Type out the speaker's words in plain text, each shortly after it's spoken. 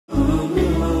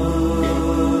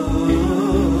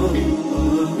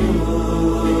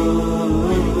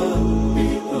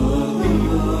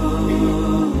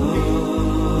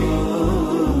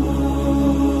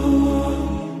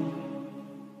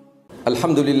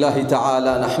الحمد لله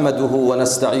تعالى نحمده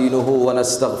ونستعينه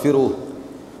ونستغفره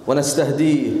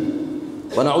ونستهديه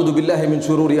ونعوذ بالله من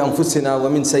شرور أنفسنا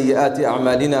ومن سيئات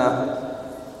أعمالنا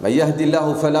من يهدي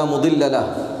الله فلا مضل له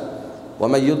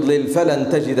ومن يضلل فلن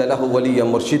تجد له وليا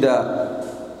مرشدا.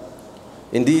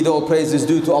 Indeed, all praise is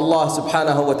due to Allah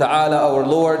subhanahu wa ta'ala, our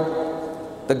Lord,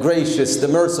 the gracious, the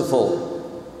merciful,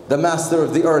 the master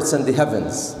of the earth and the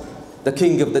heavens, the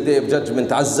king of the day of judgment,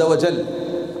 Azza wa Jal.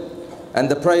 And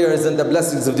the prayers and the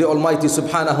blessings of the Almighty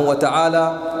subhanahu wa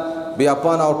ta'ala be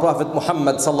upon our Prophet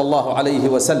Muhammad sallallahu alayhi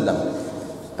wa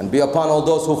sallam, and be upon all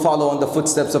those who follow on the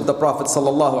footsteps of the Prophet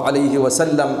sallallahu alayhi wa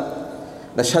sallam.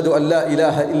 نشهد أن لا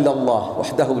إله إلا الله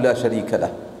وحده لا شريك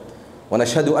له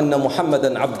ونشهد أن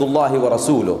محمدا عبد الله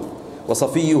ورسوله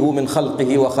وصفيه من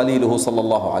خلقه وخليله صلى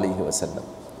الله عليه وسلم.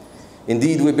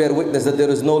 Indeed, we bear witness that there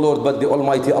is no Lord but the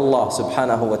Almighty Allah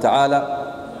subhanahu wa ta'ala.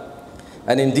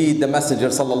 And indeed, the Messenger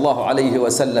sallallahu alayhi wa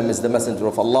sallam is the Messenger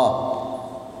of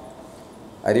Allah.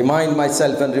 I remind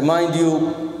myself and remind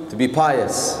you to be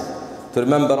pious, to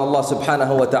remember Allah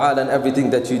subhanahu wa ta'ala in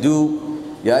everything that you do.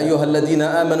 يا أيها الذين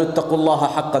آمنوا اتقوا الله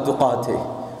حق تقاته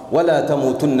ولا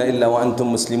تموتن إلا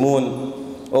وأنتم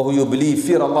مسلمون. Oh, who you believe,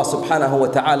 fear Allah subhanahu wa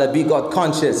ta'ala, be God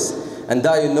conscious, and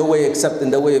die in no way except in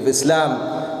the way of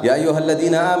Islam. يا أيها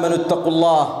الذين آمنوا اتقوا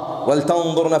الله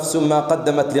ولتنظر نفس ما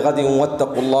قدمت لغد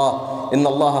واتقوا الله إن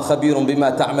الله خبير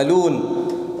بما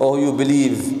تعملون. Oh, you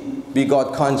believe, be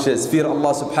God conscious, fear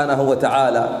Allah subhanahu wa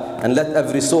ta'ala, and let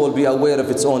every soul be aware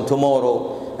of its own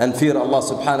tomorrow, and fear Allah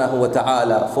subhanahu wa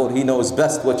ta'ala, for He knows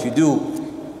best what you do.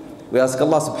 We ask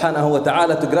Allah subhanahu wa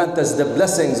ta'ala to grant us the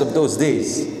blessings of those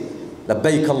days.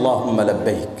 لبيك اللهم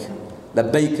لبيك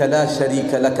لبيك لا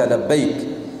شريك لك لبيك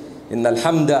إن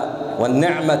الحمد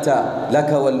والنعمة لك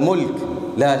والملك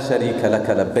لا شريك لك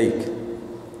لبيك.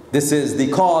 This is the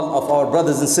call of our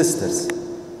brothers and sisters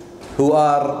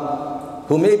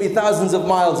who may be thousands of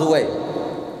miles away,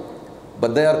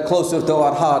 but they are closer to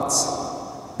our hearts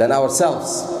than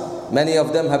ourselves. Many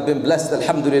of them have been blessed,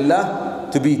 alhamdulillah,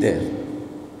 to be there.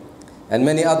 And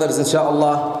many others,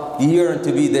 inshallah, yearn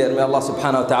to be there. May Allah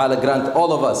subhanahu wa ta'ala grant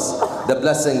all of us the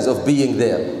blessings of being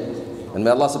there. And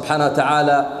may Allah subhanahu wa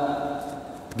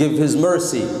ta'ala give His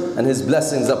mercy and His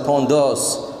blessings upon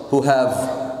those who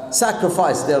have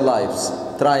sacrificed their lives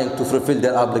trying to fulfill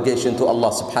their obligation to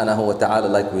Allah subhanahu wa ta'ala,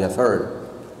 like we have heard.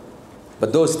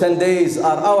 But those 10 days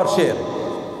are our share.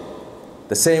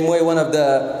 The same way one of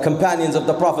the companions of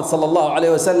the Prophet sallallahu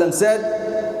alaihi wasallam said,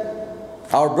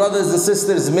 our brothers and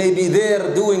sisters may be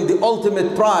there doing the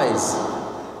ultimate prize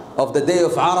of the day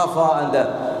of Arafah and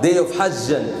the day of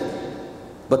Hajj,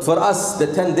 but for us the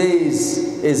 10 days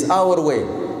is our way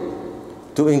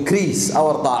to increase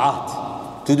our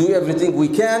ta'at, to do everything we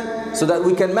can so that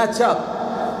we can match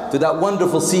up to that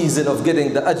wonderful season of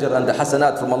getting the ajr and the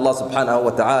hasanat from Allah subhanahu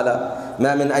wa ta'ala.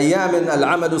 ما من أيام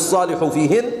العمل الصالح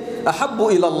فيهن أحب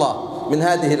إلى الله من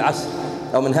هذه العشر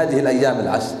أو من هذه الأيام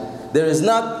العشر. There is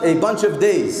not a bunch of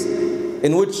days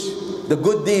in which the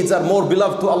good deeds are more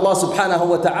beloved to Allah subhanahu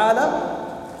wa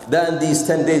ta'ala than these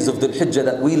 10 days of the Hijrah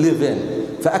that we live in.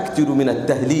 فأكثروا من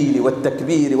التهليل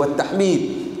والتكبير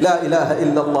والتحميد لا إله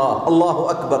إلا الله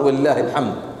الله أكبر ولله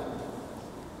الحمد.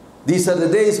 These are the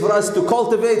days for us to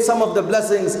cultivate some of the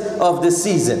blessings of this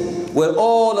season, where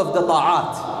all of the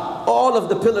ta'at, all of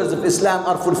the pillars of Islam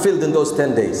are fulfilled in those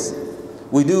 10 days.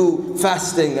 We do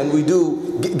fasting and we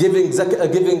do giving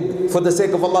for the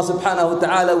sake of Allah subhanahu wa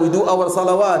ta'ala. We do our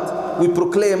salawat. We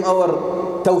proclaim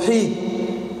our tawheed.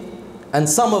 And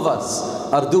some of us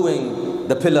are doing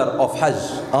the pillar of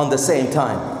Hajj on the same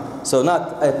time. So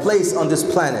not a place on this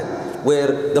planet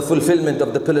where the fulfillment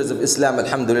of the pillars of Islam,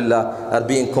 alhamdulillah, are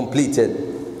being completed.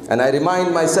 And I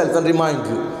remind myself and remind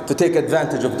you to take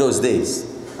advantage of those days,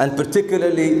 and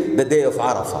particularly the day of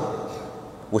Arafah,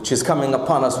 which is coming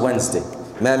upon us Wednesday.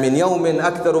 ما من يوم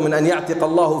أكثر من أن يعتق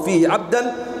الله فيه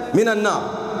عبدا من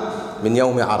النار من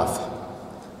يوم عرفة.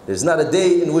 There's not a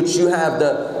day in which you have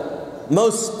the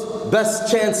most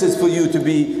best chances for you to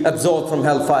be absolved from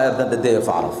hellfire than the day of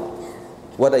Arafah.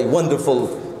 What a wonderful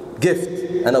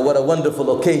gift and what a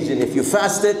wonderful occasion. If you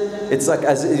fasted, it's like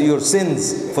as your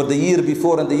sins for the year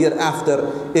before and the year after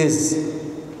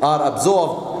are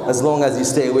absolved, as long as you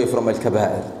stay away from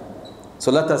al-kaba'ir.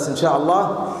 So let us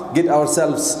inshallah get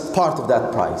ourselves part of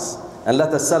that prize, and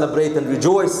let us celebrate and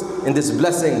rejoice in this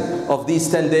blessing of these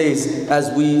 10 days as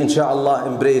we inshallah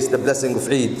embrace the blessing of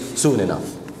Eid soon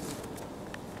enough.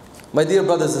 My dear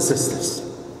brothers and sisters,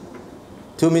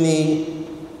 too many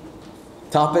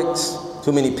topics,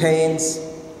 too many pains,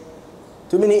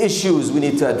 too many issues we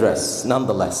need to address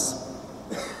nonetheless.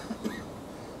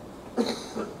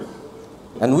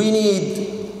 And we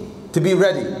need to be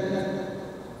ready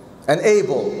and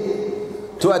able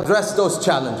to address those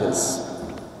challenges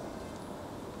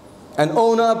and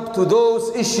own up to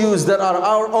those issues that are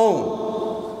our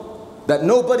own, that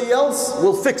nobody else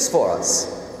will fix for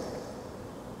us.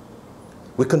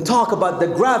 We can talk about the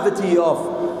gravity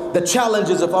of the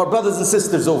challenges of our brothers and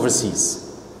sisters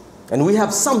overseas, and we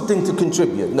have something to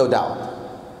contribute, no doubt.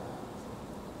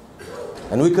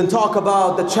 And we can talk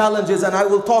about the challenges, and I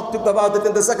will talk about it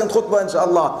in the second khutbah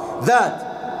inshallah,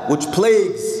 that which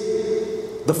plagues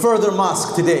the further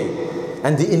mosque today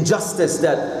and the injustice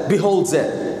that beholds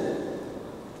it.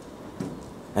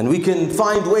 And we can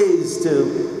find ways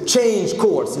to change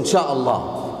course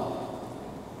inshallah.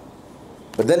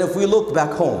 But then if we look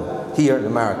back home here in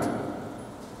America,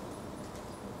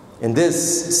 in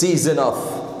this season of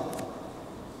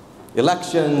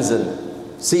elections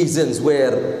and seasons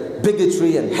where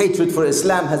bigotry and hatred for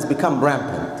Islam has become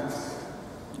rampant,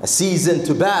 a season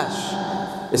to bash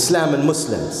Islam and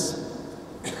Muslims,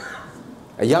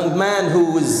 a young man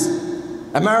who is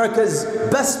America's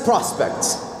best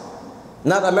prospect,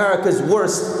 not America's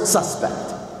worst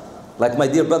suspect, like my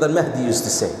dear brother Mahdi used to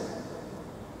say.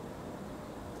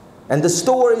 And the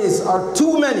stories are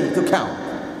too many to count.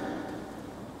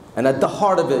 And at the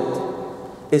heart of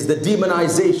it is the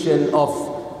demonization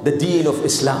of the deen of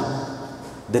Islam,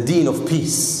 the deen of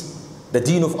peace, the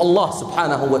deen of Allah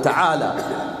subhanahu wa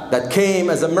ta'ala, that came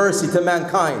as a mercy to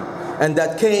mankind and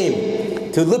that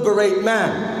came to liberate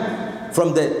man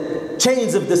from the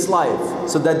chains of this life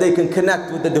so that they can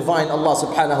connect with the divine Allah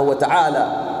subhanahu wa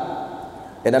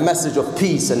ta'ala in a message of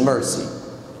peace and mercy.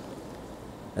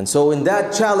 And so in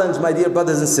that challenge, my dear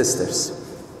brothers and sisters,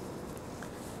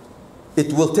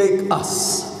 it will take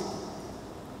us,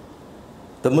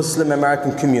 the Muslim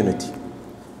American community,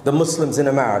 the Muslims in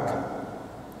America,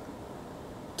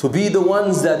 to be the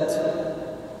ones that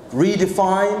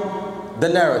redefine the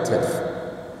narrative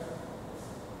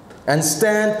and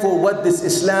stand for what this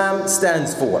Islam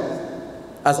stands for,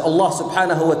 as Allah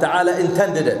subhanahu wa ta'ala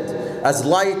intended it, as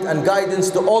light and guidance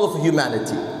to all of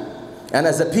humanity, and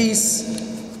as a peace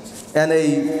and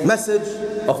a message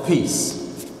of peace.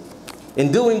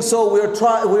 In doing so,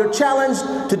 we're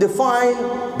challenged to define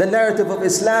the narrative of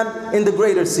Islam in the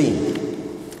greater scene.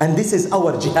 And this is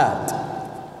our jihad.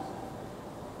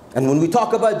 And when we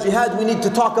talk about jihad, we need to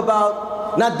talk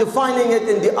about not defining it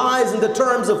in the eyes and the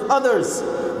terms of others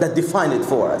that define it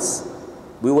for us.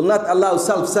 We will not allow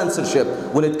self-censorship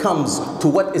when it comes to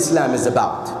what Islam is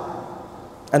about.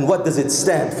 And what does it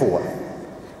stand for?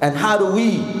 And how do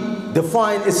we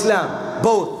define Islam,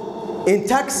 both in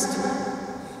text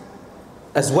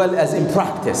as well as in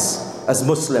practice, as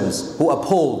Muslims who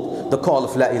uphold the call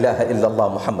of La ilaha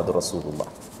illallah Muhammadur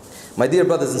Rasulullah. My dear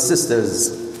brothers and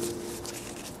sisters,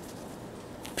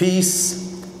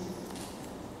 peace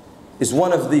is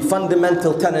one of the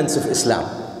fundamental tenets of Islam.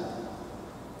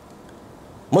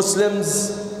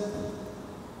 Muslims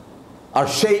are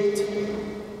shaped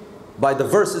by the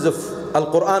verses of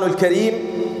Al-Quran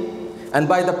Al-Kareem and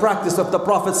by the practice of the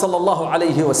Prophet sallallahu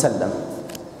alaihi wasallam.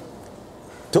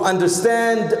 To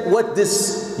understand what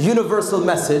this universal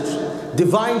message,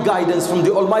 divine guidance from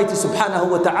the Almighty subhanahu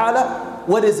wa ta'ala,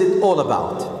 what is it all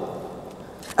about?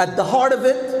 At the heart of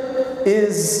it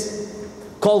is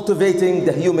cultivating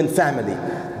the human family,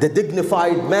 the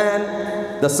dignified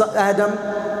man, the son Adam,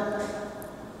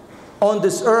 on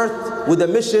this earth with a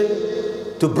mission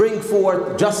to bring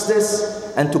forth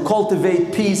justice and to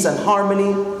cultivate peace and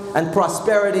harmony and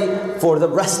prosperity for the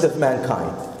rest of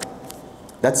mankind.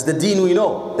 That's the deen we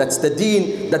know. That's the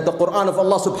deen that the Quran of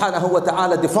Allah subhanahu wa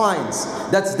ta'ala defines.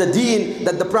 That's the deen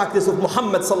that the practice of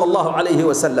Muhammad sallallahu alayhi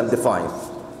wa sallam defines.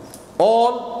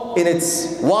 All in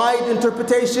its wide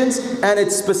interpretations and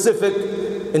its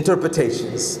specific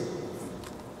interpretations.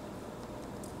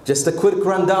 Just a quick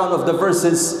rundown of the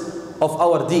verses of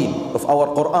our deen, of our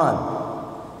Quran,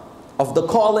 of the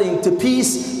calling to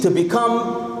peace to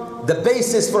become the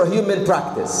basis for human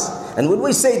practice. And when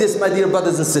we say this, my dear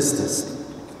brothers and sisters,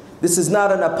 this is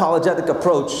not an apologetic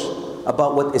approach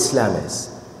about what Islam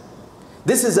is.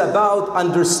 This is about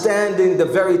understanding the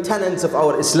very tenets of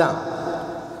our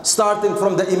Islam, starting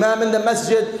from the Imam in the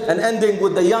masjid and ending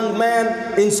with the young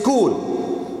man in school.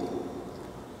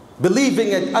 Believing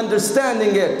it,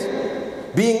 understanding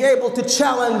it, being able to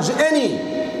challenge any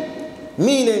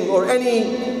meaning or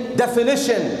any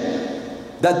definition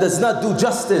that does not do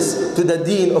justice to the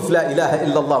deen of La ilaha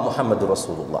illallah Muhammadur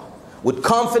Rasulullah. With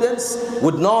confidence,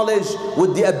 with knowledge,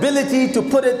 with the ability to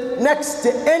put it next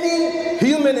to any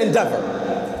human endeavor.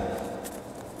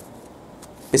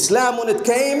 Islam, when it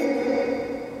came,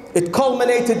 it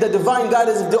culminated the divine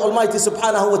guidance of the Almighty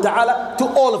subhanahu wa ta'ala to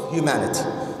all of humanity.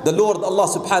 the Lord Allah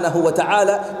subhanahu wa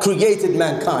ta'ala created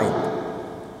mankind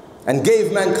and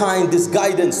gave mankind this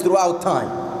guidance throughout time.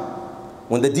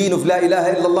 When the deen of La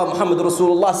ilaha illallah Muhammad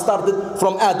Rasulullah started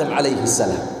from Adam alayhi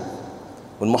salam.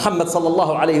 When Muhammad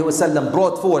sallallahu alayhi wa sallam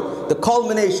brought forth the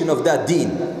culmination of that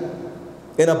deen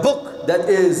in a book that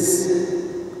is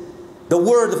the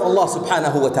word of Allah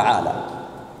subhanahu wa ta'ala,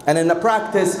 and in a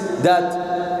practice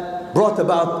that brought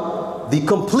about the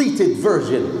completed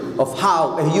version of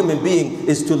how a human being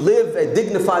is to live a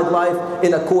dignified life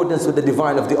in accordance with the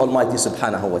divine of the Almighty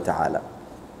subhanahu wa ta'ala.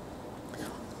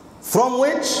 From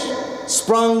which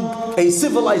sprung a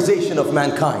civilization of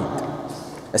mankind,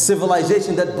 a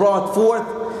civilization that brought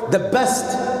forth the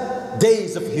best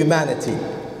days of humanity,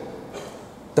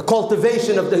 the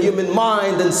cultivation of the human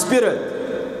mind and spirit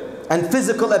and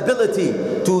physical ability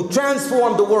to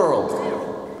transform the world.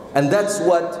 And that's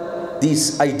what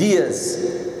these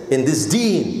ideas in this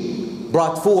deen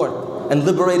brought forth, and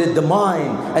liberated the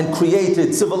mind and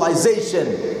created civilization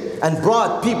and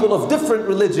brought people of different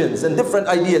religions and different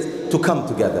ideas to come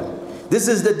together. This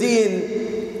is the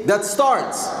deen that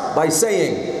starts by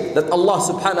saying that Allah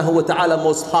subhanahu wa ta'ala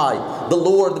Most High, the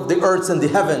Lord of the earths and the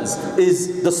heavens,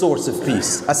 is the source of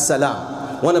peace.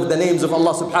 As-Salam. One of the names of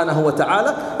Allah subhanahu wa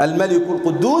ta'ala, Al-Malik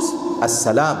Al-Quddus,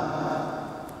 As-Salam.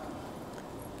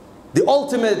 The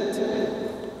ultimate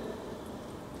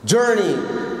journey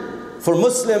for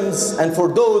Muslims and for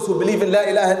those who believe in La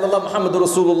ilaha illallah Muhammad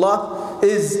Rasulullah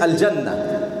is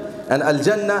Al-Jannah. And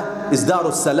Al-Jannah is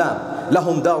Darus Salam.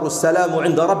 Lahum Darus Salamu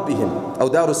inda Rabbihim, or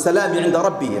Darus Salami inda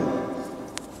Rabbihim.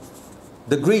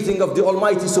 The greeting of the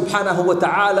Almighty subhanahu wa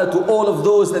ta'ala to all of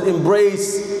those that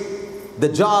embrace the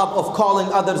job of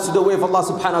calling others to the way of Allah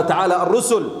subhanahu wa ta'ala,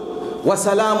 Ar-Rusul, wa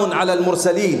salamun ala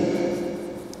al-mursaleen.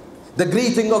 The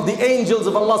greeting of the angels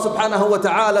of Allah subhanahu wa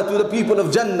ta'ala to the people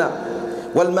of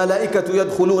Jannah, وَالْمَلَائِكَةُ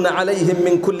يَدْخُلُونَ عَلَيْهِمْ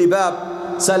مِنْ كُلِّ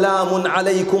بَابٍ سَلَامٌ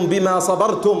عَلَيْكُمْ بِمَا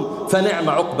صَبَرْتُمْ فَنِعْمَ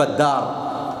عُقْبَى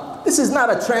الدَّارِ. This is not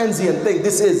a transient thing.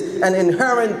 This is an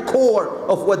inherent core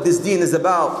of what this deen is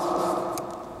about.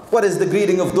 What is the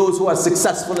greeting of those who are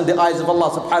successful in the eyes of Allah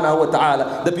subhanahu wa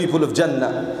ta'ala, the people of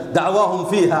Jannah? دعواهم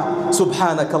فيها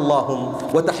سبحانك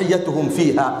اللهم وتحيتهم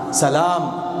فيها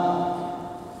سلام.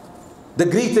 The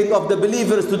greeting of the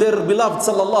believers to their beloved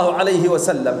sallallahu alayhi wa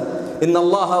sallam. إن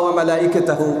الله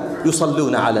وملائكته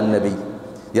يصلون على النبي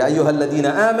يا أيها الذين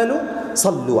آمنوا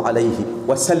صلوا عليه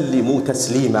وسلموا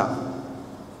تسليما.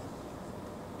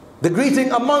 The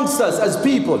greeting amongst us as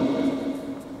people.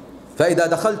 فإذا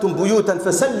دخلتم بيوتا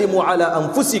فسلموا على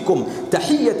أنفسكم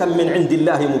تحية من عند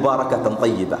الله مباركة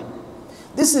طيبة.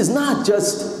 This is not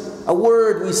just a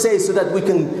word we say so that we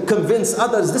can convince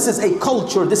others. This is a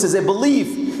culture, this is a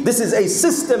belief, this is a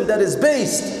system that is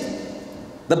based.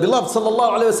 The beloved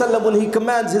sallallahu alayhi wa sallam, when he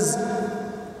commands his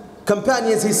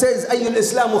companions, he says, أي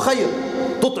الإسلام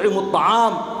خير تطعم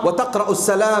الطعام وتقرأ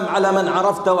السلام على من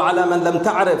عرفت وعلى من لم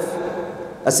تعرف.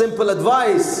 A simple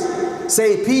advice: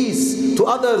 say peace to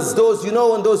others, those you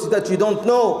know and those that you don't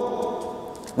know.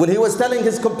 When he was telling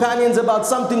his companions about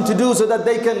something to do so that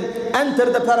they can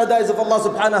enter the paradise of Allah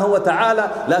subhanahu wa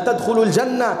ta'ala, لا تدخلوا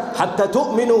الجنة حتى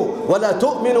تؤمنوا ولا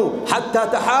تؤمنوا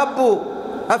حتى تحابوا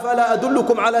أفلا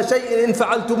أدلكم على شيء إن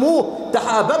فعلتموه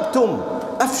تحاببتم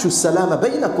أفشوا السلام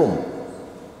بينكم.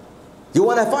 You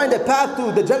want to find a path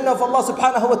to the Jannah of Allah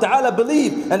subhanahu wa ta'ala,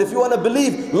 believe. And if you want to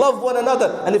believe, love one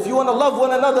another. And if you want to love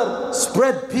one another,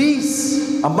 spread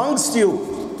peace amongst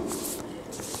you.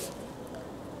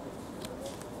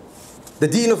 The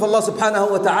deen of Allah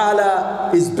subhanahu wa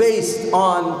ta'ala is based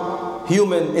on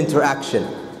human interaction.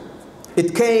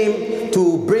 It came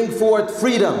to bring forth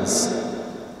freedoms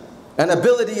and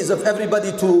abilities of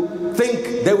everybody to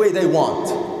think the way they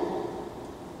want.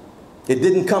 It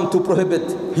didn't come to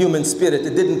prohibit human spirit.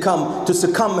 It didn't come to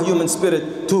succumb human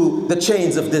spirit to the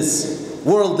chains of this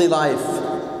worldly life.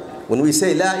 When we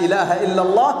say La ilaha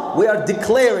illallah, we are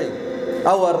declaring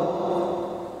our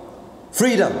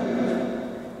freedom.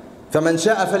 فَمَنْ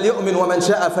شَاءَ فَلْيُؤْمِنْ وَمَنْ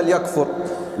شَاءَ فَلْيَكْفُرْ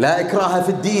لَا إِكْرَاهَ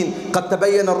فِي الدِّينِ قَدْ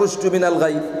تَبَيَّنَ الرُّشْدُ مِنَ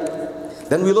الْغَيِّ.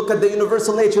 Then we look at the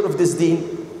universal nature of this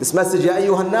deen. This message, يَا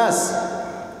أَيُّهَا النَّاسِ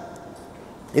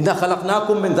إِنَّا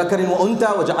خَلَقْنَاكُم مِّن ذَكَرٍ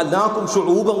وَأُنثَىٰ وَجَعَلْنَاكُمْ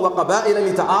شُعُوبًا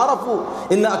وَقَبَائِلَ لِتَعَارَفُوا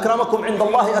إِنَّ أَكْرَمَكُمْ عِندَ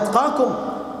اللَّهِ أَتْقَاكُمْ.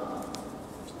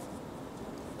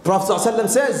 Prophet ﷺ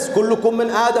says, كُلُّكُم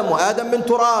مِّن آدَمَ وَآدَمْ مِّن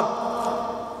تُرَابٍ.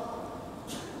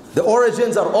 The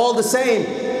origins are all the same.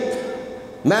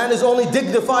 Man is only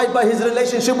dignified by his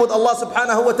relationship with Allah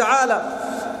subhanahu wa ta'ala.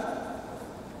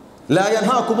 لا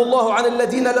ينهاكم الله عن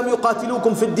الذين لم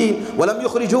يقاتلوكم في الدين ولم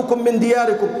يخرجوكم من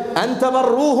دياركم أن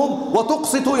تبروهم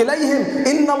وتقسطوا إليهم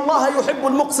إن الله يحب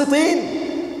المقسطين.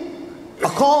 A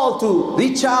call to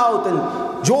reach out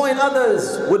and join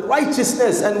others with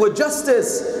righteousness and with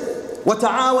justice.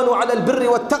 وَتَعَاوَنُوا عَلَى الْبِرِّ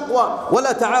وَالتَّقْوَى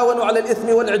وَلَا تَعَاوَنُوا عَلَى الْإِثْمِ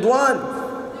وَالْعِدْوَانِ.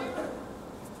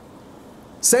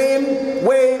 Same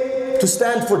way to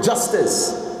stand for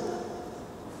justice.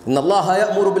 إِنَّ اللَّهَ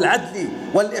يَأْمُرُ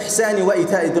بِالْعَدْلِ وَالْإِحْسَانِ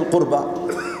وَإِيتَاءِ ذِي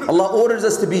الْقُرْبَى. Allah orders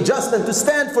us to be just and to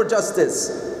stand for justice.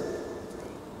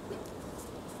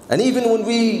 And even when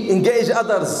we engage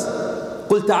others,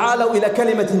 قُلْ تَعَالَوْا إِلَى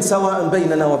كَلِمَةٍ سَوَاءٍ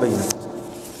بَيْنَنَا وَبَيْنَكُمْ.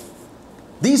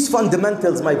 These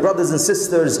fundamentals, my brothers and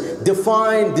sisters,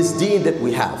 define this deen that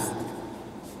we have.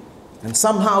 And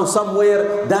somehow,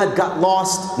 somewhere, that got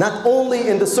lost, not only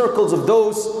in the circles of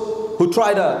those who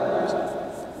try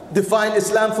to define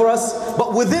Islam for us,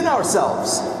 but within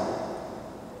ourselves.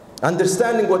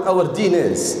 Understanding what our deen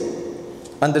is.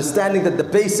 Understanding that the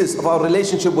basis of our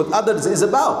relationship with others is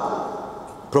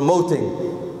about promoting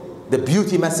the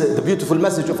beautiful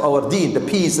message of our deen, the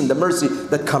peace and the mercy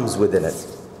that comes within it.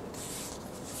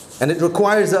 And it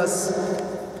requires us,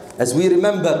 as we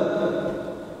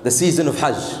remember the season of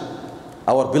Hajj,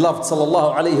 our beloved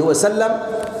sallallahu alayhi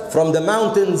wasallam from the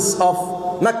mountains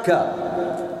of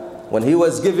Mecca, when he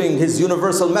was giving his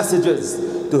universal messages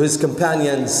to his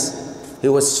companions, he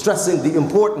was stressing the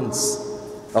importance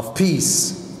of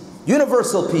peace,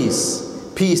 universal peace,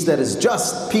 peace that is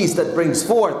just, peace that brings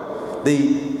forth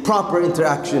the proper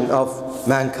interaction of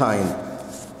mankind.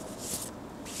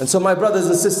 And so, my brothers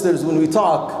and sisters, when we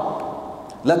talk,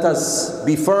 let us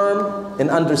be firm in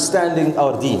understanding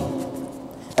our deen.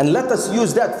 And let us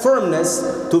use that firmness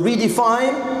to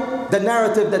redefine the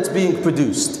narrative that's being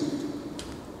produced.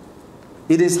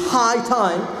 It is high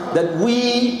time that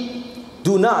we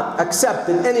do not accept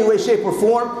in any way, shape or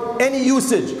form any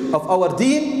usage of our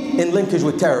deen in linkage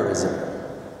with terrorism.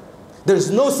 There is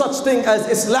no such thing as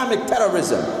Islamic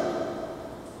terrorism.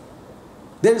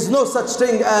 There is no such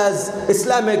thing as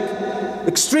Islamic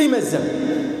extremism.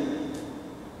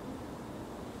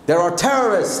 There are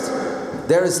terrorists.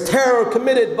 There is terror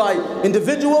committed by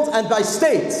individuals and by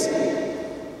states.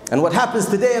 And what happens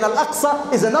today in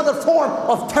Al-Aqsa is another form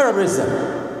of terrorism.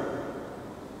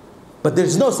 But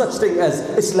there's no such thing as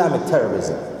Islamic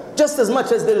terrorism. Just as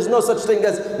much as there is no such thing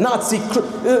as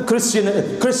Christian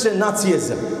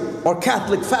Nazism or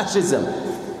Catholic fascism.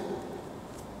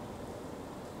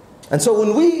 And so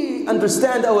when we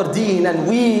understand our deen and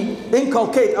we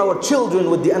inculcate our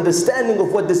children with the understanding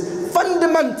of what this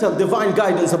fundamental divine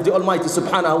guidance of the Almighty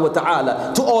subhanahu wa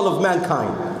ta'ala to all of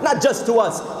mankind, not just to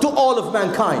us, to all of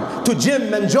mankind, to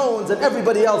Jim and Jones and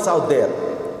everybody else out there.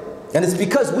 And it's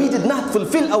because we did not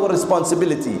fulfill our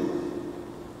responsibility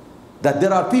that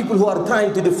there are people who are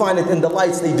trying to define it in the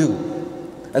lights they do.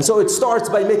 And so it starts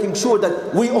by making sure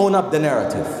that we own up the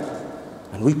narrative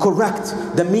and we correct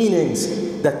the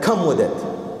meanings that come with it.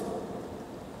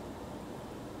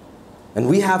 And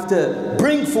we have to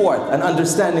bring forth an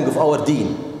understanding of our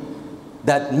deen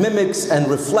that mimics and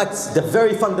reflects the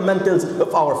very fundamentals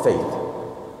of our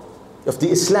faith, of the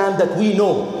Islam that we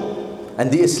know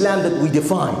and the Islam that we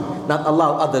define, not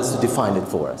allow others to define it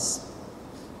for us.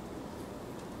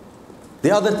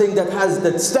 The other thing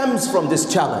that stems from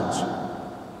this challenge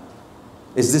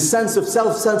is this sense of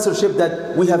self-censorship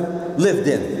that we have lived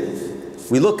in.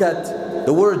 We look at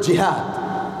the word jihad,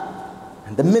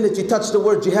 and the minute you touch the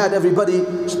word jihad, everybody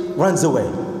runs away.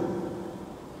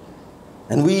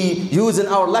 And we use in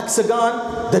our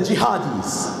lexicon the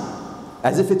jihadis,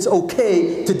 as if it's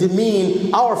okay to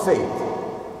demean our faith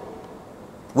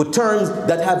with terms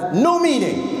that have no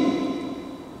meaning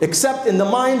except in the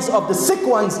minds of the sick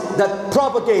ones that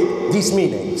propagate these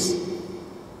meanings.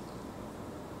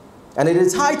 And it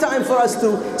is high time for us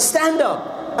to stand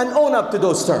up and own up to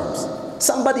those terms.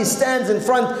 Somebody stands in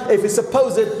front of a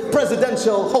supposed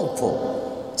presidential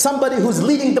hopeful, somebody who's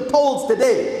leading the polls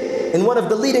today in one of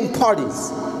the leading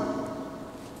parties,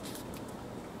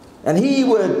 and he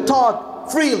would talk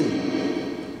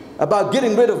freely about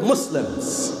getting rid of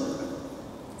Muslims,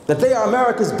 that they are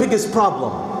America's biggest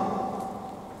problem.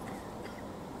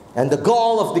 And the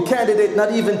gall of the candidate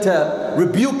not even to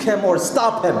rebuke him or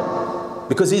stop him,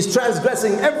 because he's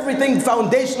transgressing everything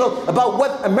foundational about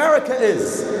what America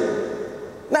is.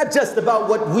 Not just about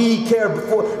what we care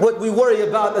for, what we worry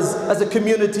about as a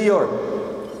community, or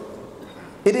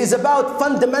it is about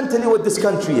fundamentally what this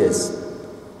country is.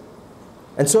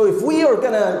 And so if we are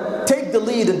going to take the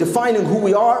lead in defining who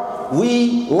we are,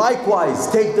 we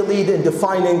likewise take the lead in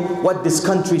defining what this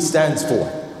country stands for.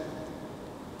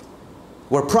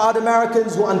 We're proud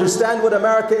Americans who understand what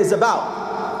America is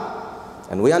about.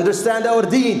 And we understand our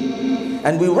deen.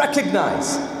 And we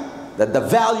recognize that the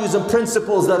values and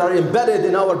principles that are embedded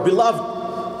in our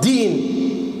beloved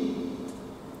deen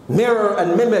mirror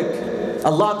and mimic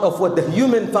a lot of what the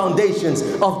human foundations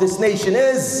of this nation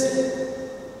is.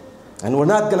 And we're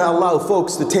not going to allow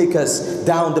folks to take us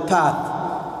down the path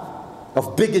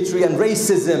of bigotry and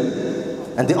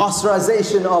racism and the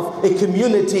ostracization of a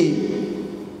community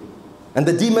and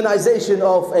the demonization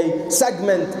of a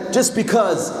segment just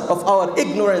because of our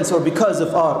ignorance or because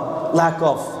of our lack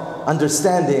of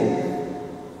understanding.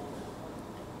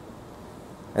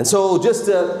 And so just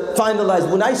to finalize,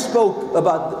 when I spoke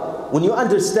about, when you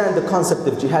understand the concept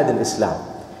of jihad in Islam,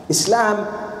 Islam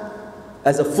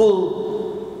as a full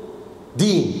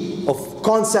deen of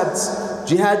concepts,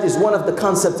 jihad is one of the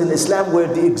concepts in Islam where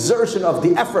the exertion of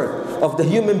the effort of the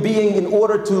human being in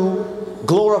order to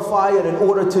glorify and in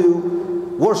order to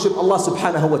worship Allah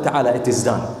subhanahu wa ta'ala, it is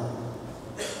done.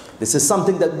 This is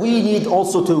something that we need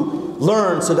also to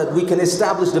learn so that we can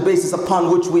establish the basis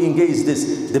upon which we engage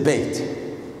this debate.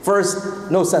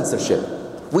 First, no censorship.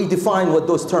 We define what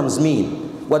those terms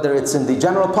mean, whether it's in the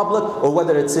general public or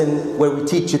whether it's in where we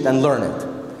teach it and learn it.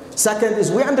 Second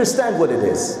is we understand what it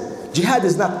is. Jihad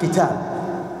is not qital.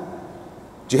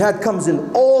 Jihad comes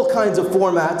in all kinds of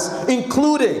formats,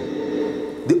 including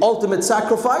the ultimate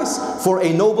sacrifice for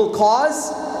a noble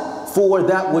cause, for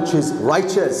that which is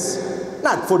righteous,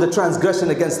 not for the transgression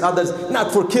against others,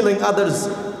 not for killing others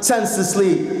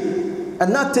senselessly,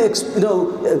 and not to,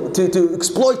 to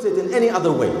exploit it in any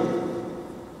other way.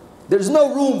 There's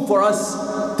no room for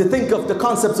us to think of the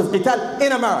concepts of qital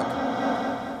in America.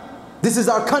 This is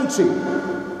our country.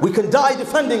 We can die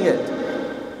defending it.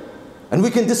 And we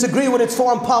can disagree with its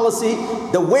foreign policy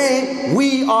the way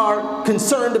we are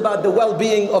concerned about the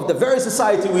well-being of the very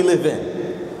society we live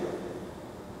in.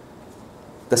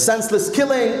 The senseless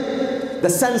killing, the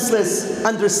senseless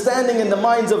understanding in the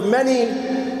minds of many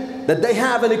that they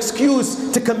have an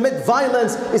excuse to commit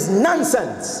violence is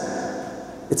nonsense.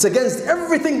 It's against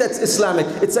everything that's Islamic.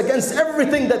 It's against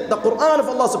everything that the Quran of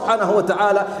Allah subhanahu wa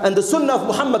ta'ala and the Sunnah of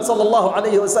Muhammad sallallahu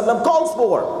alayhi wa sallam calls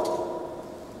for.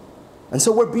 And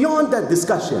so we're beyond that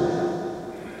discussion.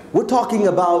 We're talking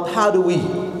about how do we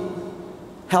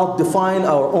help define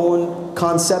our own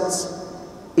concepts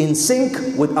in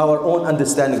sync with our own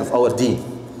understanding of our deen.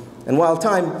 And while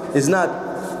time is not,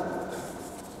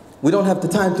 we don't have the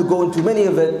time to go into many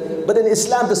of it, but in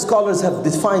Islam the scholars have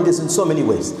defined this in so many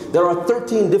ways. There are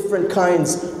 13 different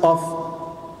kinds of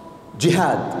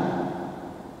jihad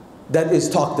that is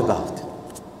talked about.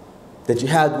 The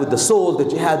jihad with the soul, the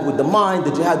jihad with the mind,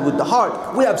 the jihad with the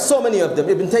heart. We have so many of them.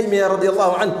 Ibn Taymiyyah رضي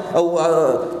الله عنه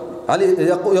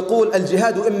يقول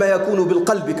الجهاد إما يكون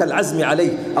بالقلب كالعزم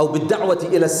عليه أو بالدعوة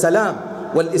إلى السلام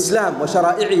والإسلام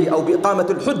وشرائعه أو بإقامة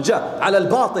الحجة على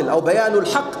الباطل أو بيان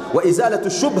الحق وإزالة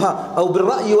الشبهة أو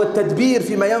بالرأي والتدبير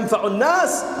فيما ينفع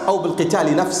الناس أو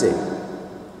بالقتال نفسه.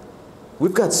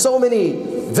 We've got so many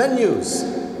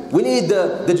venues. We need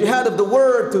the jihad of the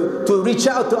word to reach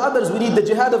out to others. We need the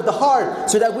jihad of the heart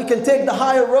so that we can take the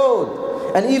higher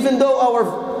road. And even though our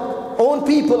own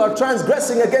people are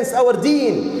transgressing against our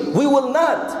deen, we will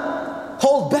not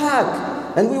hold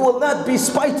back and we will not be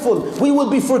spiteful. We will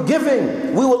be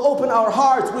forgiving. We will open our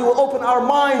hearts. We will open our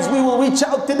minds. We will reach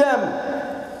out to them.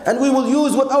 And we will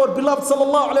use what our beloved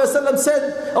sallallahu alayhi wa sallam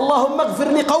said, Allahumma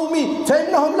ghfir li qawmi fa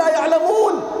innahum la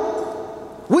ya'lamoon.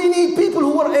 We need people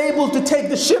who are able to take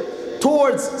the ship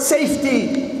towards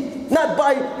safety, not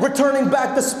by returning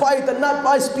back the spite and not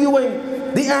by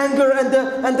spewing the anger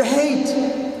and the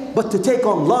hate, but to take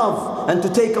on love and to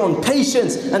take on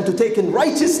patience and to take in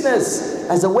righteousness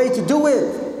as a way to do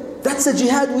it. That's the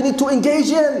jihad we need to engage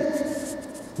in.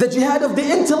 The jihad of the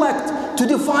intellect, to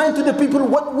define to the people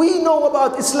what we know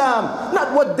about Islam,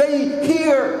 not what they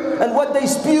hear and what they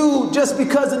spew just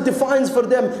because it defines for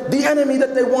them the enemy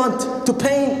that they want to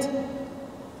paint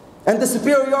and the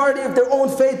superiority of their own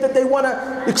faith that they want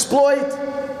to exploit.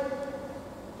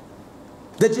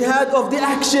 The jihad of the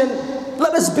action.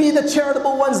 Let us be the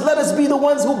charitable ones. Let us be the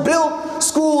ones who build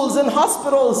schools and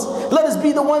hospitals. Let us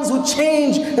be the ones who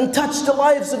change and touch the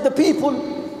lives of the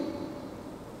people.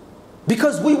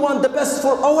 Because we want the best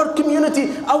for our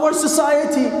community, our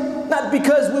society, not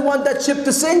because we want that ship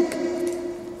to sink.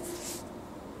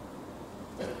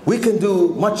 We can do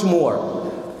much more.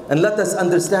 And let us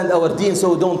understand our deen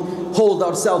so we don't hold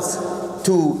ourselves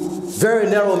to very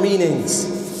narrow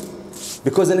meanings.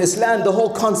 Because in Islam, the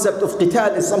whole concept of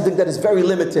qital is something that is very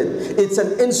limited. It's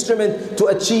an instrument to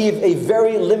achieve a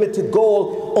very limited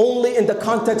goal only in the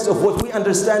context of what we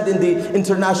understand in the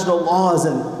international laws.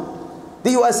 And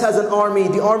the US has an army.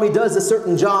 The army does a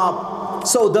certain job.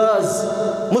 So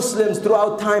does Muslims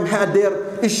throughout time had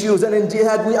their issues. And in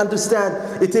jihad we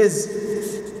understand it is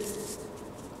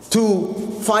to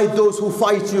fight those who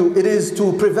fight you. It is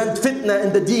to prevent fitna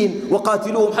in the deen.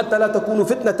 وَقَاتِلُوهُمْ حَتَّى لَا تَكُونُ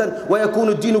فِتْنَةً وَيَكُونُ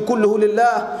الدِّينُ كُلُّهُ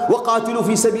لِلَّهِ وَقَاتِلُوا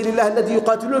فِي سَبِيلِ اللَّهِ الَّذِي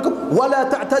يُقَاتِلُونَكُمْ وَلَا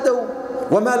تَعْتَدُوا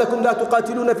وَمَا لَكُمْ لَا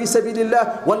تُقَاتِلُونَ فِي سَبِيلِ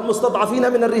اللَّهِ وَالْمُسْتَضْعَفِينَ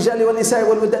مِنَ الرِّجَالِ وَالنِّسَاءِ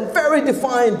وَالْوِلْدَانِ. Very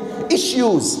defined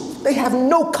issues. They have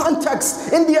no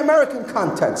context in the American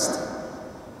context,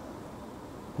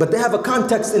 but they have a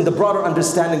context in the broader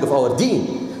understanding of our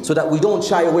deen, so that we don't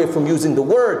shy away from using the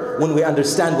word when we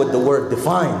understand what the word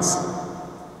defines.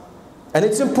 And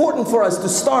it's important for us to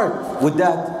start with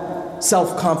that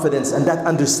self-confidence and that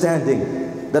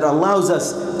understanding that allows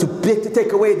us to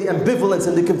take away the ambivalence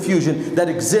and the confusion that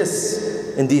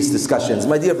exists in these discussions.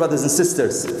 My dear brothers and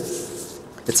sisters,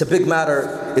 it's a big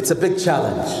matter, it's a big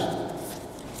challenge,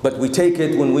 but we take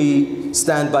it when we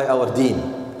stand by our deen,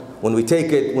 when we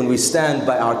take it when we stand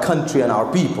by our country and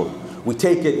our people. We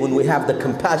take it when we have the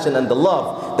compassion and the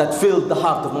love that filled the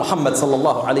heart of Muhammad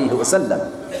sallallahu alayhi wasallam.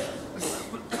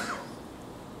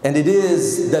 And it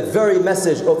is the very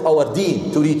message of our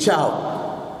deen to reach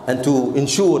out and to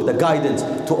ensure the guidance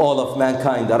to all of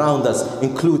mankind around us,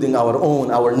 including our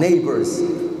own, our neighbors,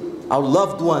 our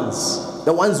loved ones,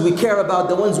 the ones we care about,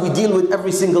 the ones we deal with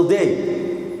every single day.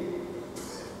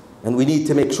 And we need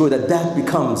to make sure that that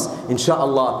becomes,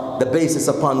 inshallah, the basis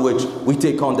upon which we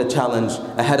take on the challenge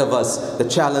ahead of us, the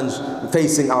challenge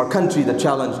facing our country, the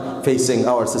challenge facing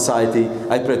our society.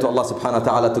 I pray to Allah subhanahu wa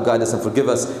ta'ala to guide us and forgive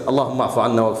us. Allahumma afu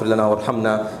anna wa aghfir lana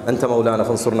warhamna anta mawlana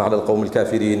fansurna ala al-qawmi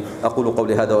al-kafirin. Aqulu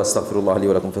qawli hadha wa astaghfirullah li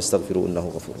wa lakum fastaghfiru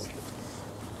innahu ghafurun.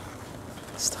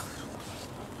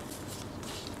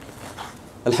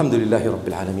 الحمد لله رب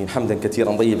العالمين حمدا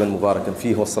كثيرا طيبا مباركا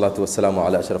فيه والصلاة والسلام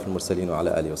على أشرف المرسلين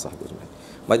وعلى آله وصحبه أجمعين.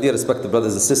 My dear respected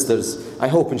brothers and sisters, I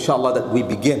hope inshallah that we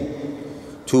begin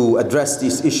to address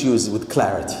these issues with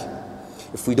clarity.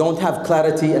 If we don't have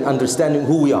clarity and understanding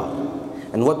who we are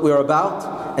and what we're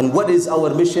about and what is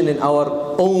our mission in our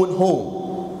own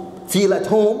home, feel at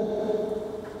home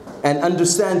and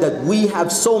understand that we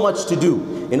have so much to do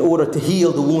in order to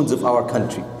heal the wounds of our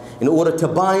country, in order to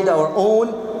bind our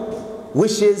own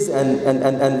wishes and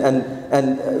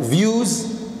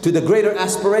views to the greater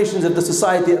aspirations of the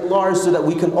society at large, so that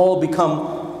we can all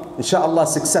become, inshallah,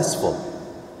 successful.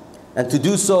 And to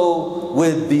do so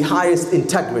with the highest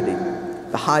integrity,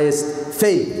 the highest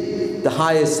faith, the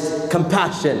highest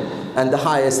compassion, and the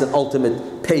highest and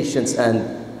ultimate patience and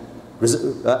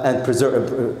reserve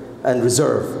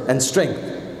and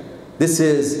strength. This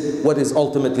is what is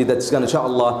ultimately that's going to,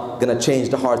 inshallah, going to change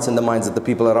the hearts and the minds of the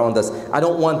people around us. I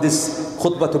don't want this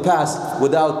khutbah to pass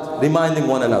without reminding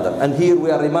one another. And here we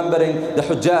are remembering the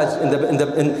Hujjaj in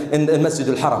the Masjid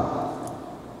al-Haram.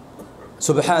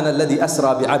 سبحان الذي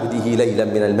أسرى بعبده ليلا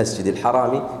من المسجد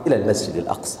الحرام إلى المسجد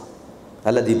الأقصى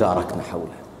الذي باركنا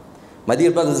حوله. My dear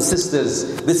brothers and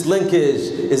sisters, this linkage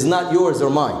is not yours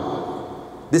or mine.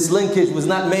 This linkage was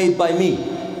not made by me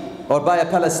or by a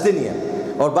Palestinian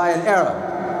or by an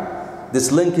Arab.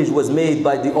 This linkage was made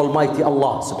by the Almighty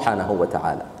Allah subhanahu wa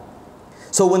ta'ala.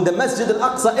 So when the Masjid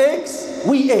al-Aqsa aches,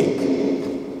 we ache.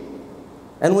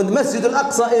 And when the Masjid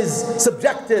al-Aqsa is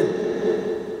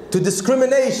subjected to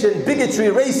discrimination, bigotry,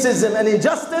 racism and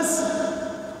injustice,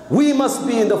 we must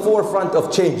be in the forefront of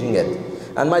changing it.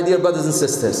 And my dear brothers and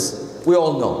sisters, we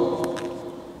all know,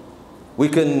 we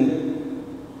can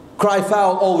cry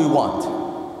foul all we want,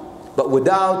 but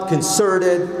without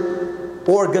concerted,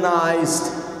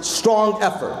 organized, strong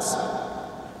efforts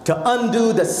to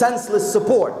undo the senseless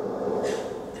support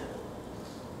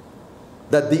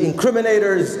that the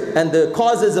incriminators and the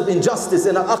causes of injustice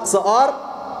in Al-Aqsa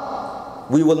are,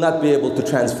 we will not be able to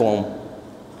transform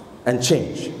and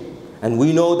change. And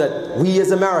we know that we as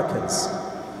Americans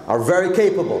are very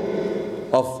capable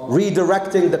of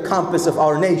redirecting the compass of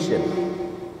our nation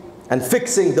and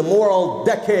fixing the moral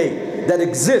decay that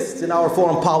exists in our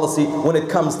foreign policy when it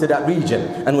comes to that region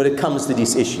and when it comes to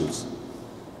these issues.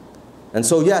 And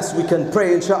so yes, we can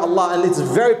pray inshallah, and it's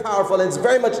very powerful and it's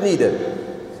very much needed.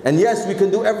 And yes, we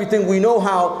can do everything we know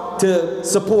how to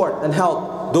support and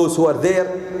help those who are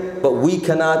there, but we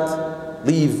cannot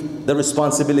leave the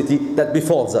responsibility that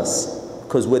befalls us.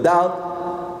 Because without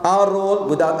our role,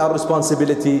 without our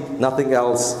responsibility, nothing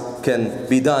else can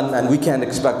be done, and we can't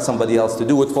expect somebody else to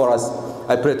do it for us.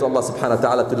 I pray to Allah subhanahu wa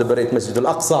ta'ala to liberate Masjid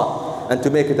al-Aqsa and to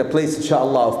make it a place,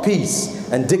 inshallah, of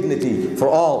peace and dignity for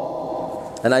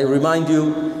all. And I remind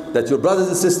you that your brothers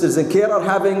and sisters in care are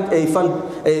having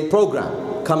a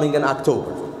program coming in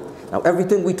October. Now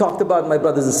everything we talked about, my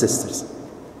brothers and sisters,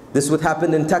 this would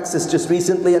happen in Texas just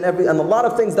recently, and a lot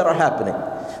of things that are happening,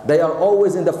 they are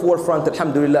always in the forefront,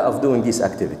 alhamdulillah, of doing these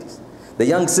activities. The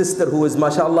young sister who is,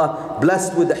 mashallah,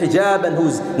 blessed with the hijab and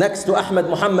who's next to Ahmed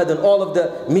Muhammad and all of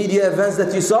the media events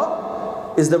that you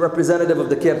saw, is the representative of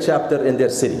the Care chapter in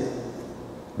their city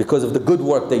because of the good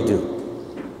work they do.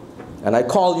 And I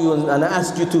call you and I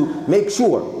ask you to make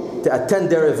sure to attend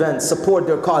their events, support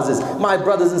their causes. My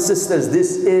brothers and sisters,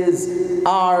 this is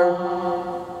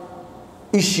our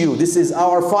issue. This is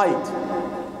our fight.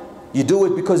 You do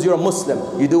it because you're a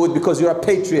Muslim. You do it because you're a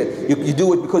patriot. You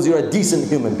do it because you're a decent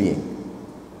human being.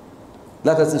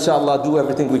 Let us, inshallah, do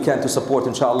everything we can to support,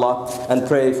 inshallah, and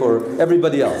pray for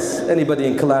everybody else. Anybody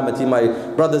in calamity, my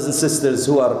brothers and sisters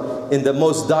who are in the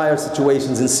most dire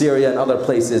situations in Syria and other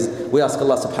places. We ask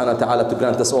Allah subhanahu wa ta'ala to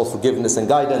grant us all forgiveness and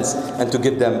guidance and to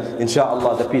give them,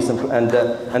 inshallah, the peace and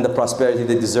the prosperity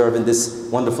they deserve in this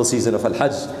wonderful season of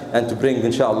Al-Hajj, and to bring,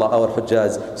 inshallah, our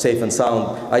Hujjaz safe and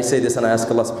sound. I say this and I ask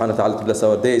Allah subhanahu wa ta'ala to bless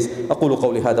our days. أقول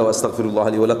قولي هذا وأستغفر الله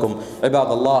لي ولكم.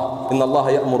 عباد الله إن الله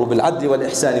يأمر بالعدل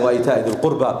والإحسان وإيتاء ذي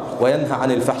القربى وينهى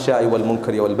عن الفحشاء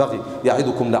والمنكر والبغي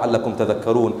يعظكم لعلكم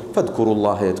تذكرون فاذكروا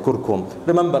الله يذكركم.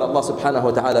 Remember Allah subhanahu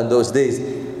wa ta'ala in those days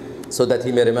so that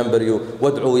He may remember you.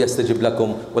 وادعوا يستجب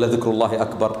لكم ولذكر الله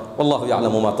أكبر والله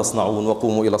يعلم ما تصنعون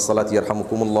وقوموا إلى الصلاة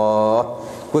يرحمكم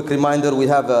الله. Quick reminder, we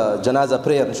have a janaza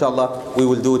prayer, inshallah. We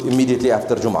will do it immediately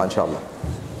after Jum'ah, inshallah.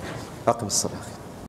 أقم الصلاة.